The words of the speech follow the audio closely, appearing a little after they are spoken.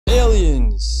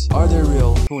Are they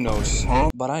real? Who knows?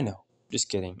 But I know. Just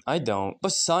kidding. I don't.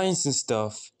 But science and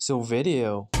stuff. So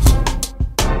video.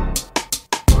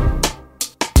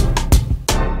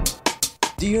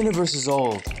 The universe is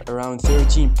old, around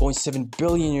 13.7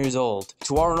 billion years old.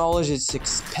 To our knowledge, it's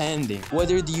expanding.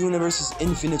 Whether the universe is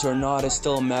infinite or not is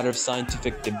still a matter of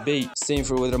scientific debate. Same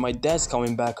for whether my dad's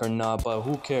coming back or not, but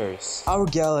who cares? Our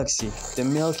galaxy, the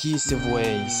Milkiest of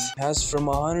Ways, has from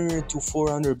 100 to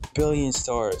 400 billion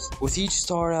stars, with each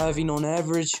star having on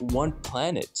average one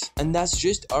planet. And that's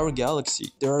just our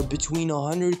galaxy. There are between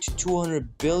 100 to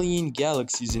 200 billion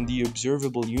galaxies in the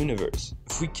observable universe.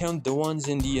 If we count the ones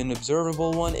in the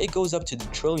unobservable one, it goes up to the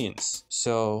trillions.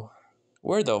 So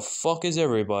where the fuck is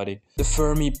everybody? The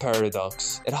Fermi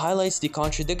Paradox. It highlights the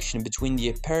contradiction between the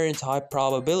apparent high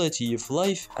probability of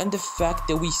life and the fact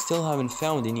that we still haven't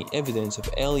found any evidence of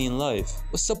alien life.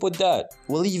 What's up with that?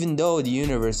 Well, even though the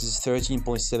universe is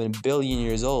 13.7 billion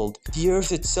years old, the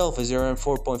Earth itself is around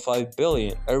 4.5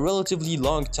 billion, a relatively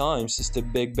long time since the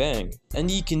Big Bang. And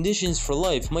the conditions for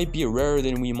life might be rarer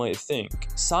than we might think.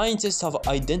 Scientists have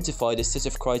identified a set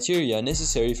of criteria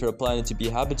necessary for a planet to be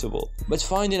habitable, but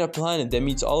finding a planet that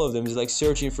meets all of them is like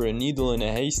searching for a needle in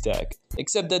a haystack,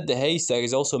 except that the haystack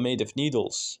is also made of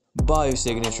needles.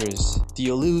 Biosignatures, the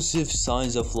elusive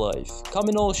signs of life, come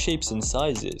in all shapes and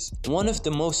sizes. One of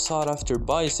the most sought after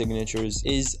biosignatures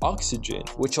is oxygen,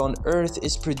 which on Earth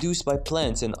is produced by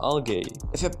plants and algae.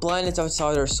 If a planet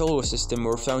outside our solar system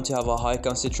were found to have a high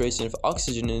concentration of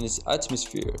oxygen in its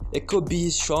atmosphere, it could be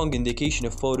a strong indication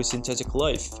of photosynthetic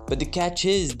life. But the catch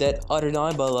is that other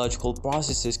non-biological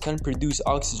processes can produce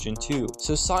oxygen too.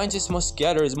 So scientists must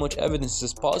gather as much evidence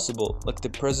as possible, like the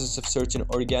presence of certain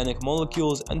organic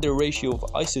molecules and the ratio of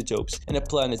isotopes in a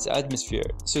planet's atmosphere,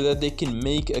 so that they can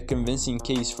make a convincing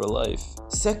case for life.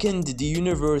 Second, the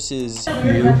universe is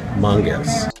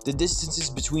humongous. The distances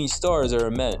between stars are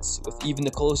immense, with even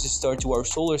the closest star to our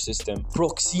solar system,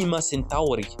 Proxima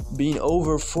Centauri, being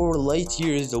over 4 light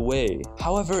years away.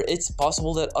 However, it's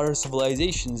possible that other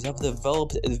civilizations have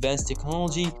developed advanced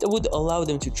technology that would allow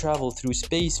them to travel through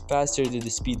space faster than the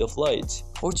speed of light,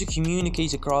 or to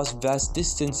communicate across vast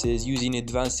distances using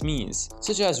advanced means,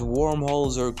 such as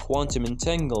wormholes or quantum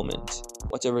entanglement,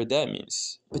 whatever that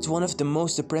means. But one of the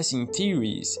most depressing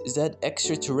theories is that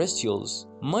extraterrestrials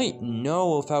might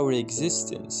know of our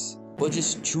existence, but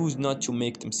just choose not to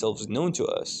make themselves known to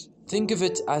us. Think of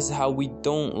it as how we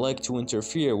don't like to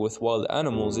interfere with wild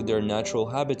animals in their natural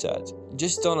habitat,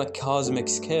 just on a cosmic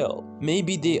scale.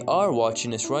 Maybe they are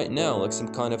watching us right now like some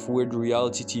kind of weird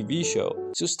reality TV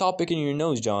show. So stop picking your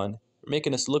nose, John. You're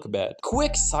making us look bad.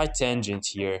 Quick side tangent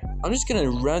here. I'm just gonna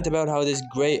rant about how this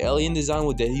grey alien design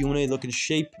with the humanoid looking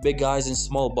shape, big eyes and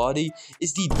small body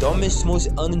is the dumbest, most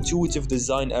unintuitive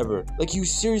design ever. Like, you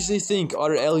seriously think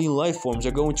other alien life forms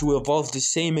are going to evolve the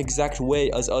same exact way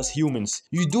as us humans?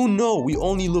 You do know we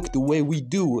only look the way we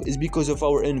do is because of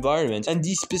our environment and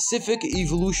the specific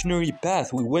evolutionary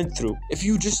path we went through. If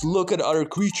you just look at other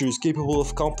creatures capable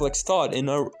of complex thought in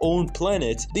our own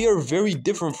planet, they are very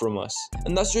different from us.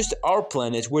 And that's just our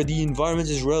planet, where the environment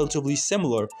is relatively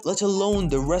similar, let alone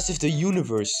the rest of the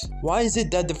universe. Why is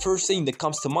it that the first thing that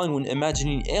comes to mind when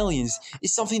imagining aliens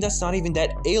is something that's not even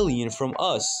that alien from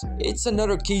us? It's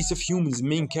another case of humans'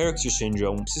 main character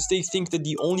syndrome, since they think that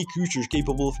the only creature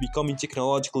capable of becoming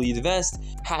technologically advanced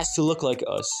has to look like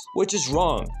us, which is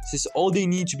wrong, since all they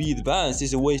need to be advanced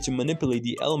is a way to manipulate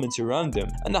the elements around them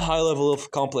and a high level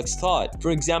of complex thought.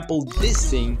 For example,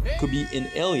 this thing could be an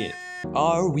alien.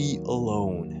 Are we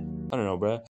alone? I don't know,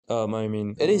 bruh. I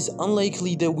mean, it is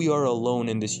unlikely that we are alone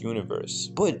in this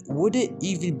universe. But would it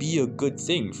even be a good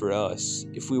thing for us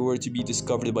if we were to be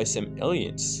discovered by some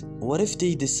aliens? What if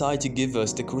they decide to give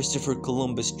us the Christopher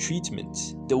Columbus treatment?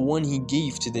 The one he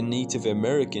gave to the Native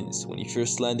Americans when he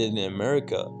first landed in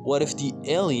America? What if the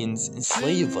aliens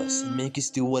enslave us and make us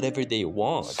do whatever they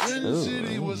want?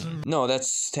 Ooh. No,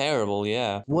 that's terrible,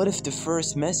 yeah. What if the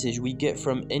first message we get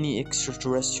from any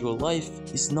extraterrestrial life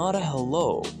is not a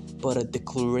hello, but a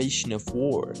declaration of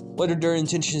war? Whether their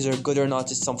intentions are good or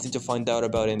not is something to find out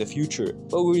about in the future,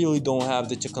 but we really don't have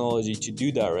the technology to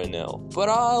do that right now. But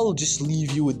I'll just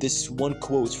leave you with this one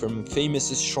quote from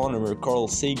famous astronomer Carl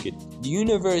Sagan. The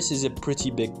universe is a pretty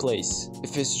big place.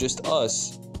 If it's just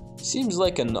us, seems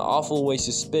like an awful waste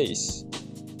of space.